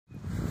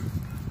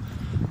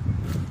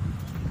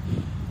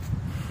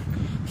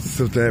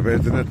tempo,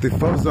 te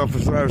focus on for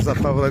survivors that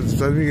felt like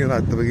studying and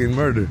after getting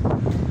murdered.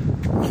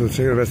 So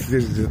check the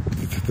investigation to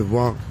the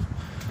wonk.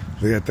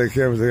 They got their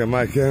cameras, they got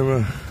my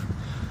camera.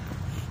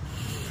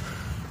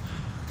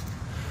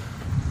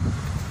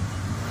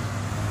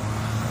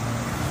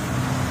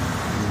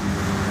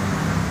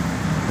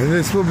 And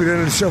this will be the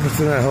end of the show for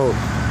tonight, I hope.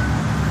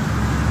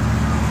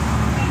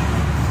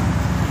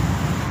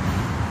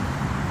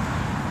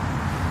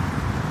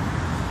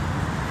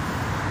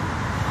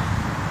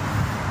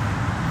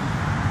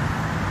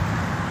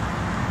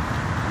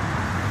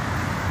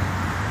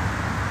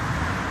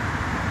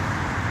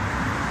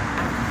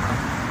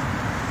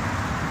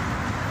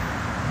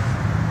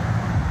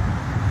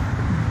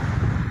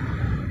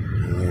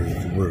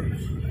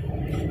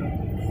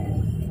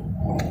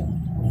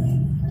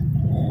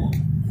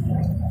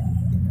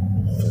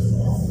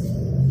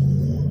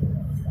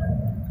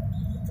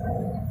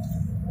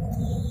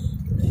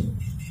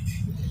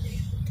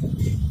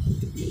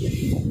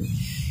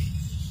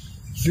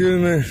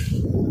 Excuse me.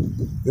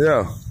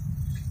 Yo.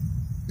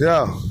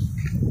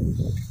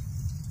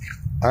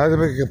 I had to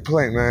make a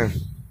complaint, man.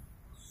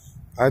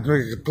 I had to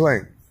make a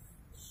complaint.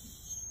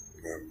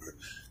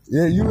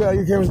 Yeah, you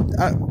came.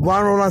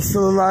 Ron Roland's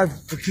still alive.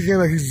 Kicking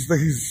like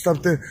he's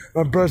something.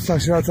 My brother's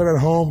talking shit outside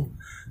at home.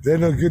 They're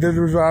no good. They're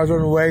the reason I was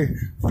running away.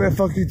 Man,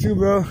 fuck you too,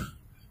 bro.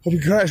 Hope you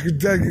crash.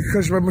 Get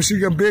crushed by my machine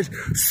gun, bitch.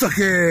 Suck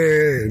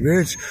it,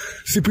 bitch.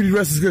 CPD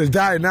Russ is gonna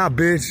die now,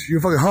 bitch. You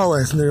a fucking whole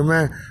ass nigga,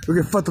 man. You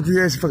get fucked up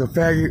your ass, you fucking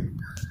faggot.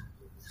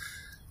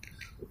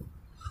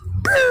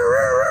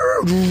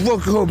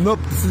 Welcome home. Nope,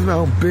 this is my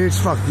home, bitch.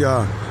 Fuck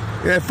y'all.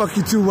 Yeah, fuck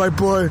you too, white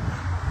boy.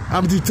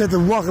 I'm a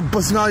detective walking,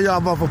 busting all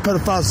y'all off for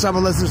pedophiles, child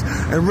molesters,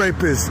 and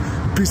rapists.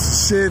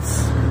 Piece of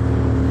shit.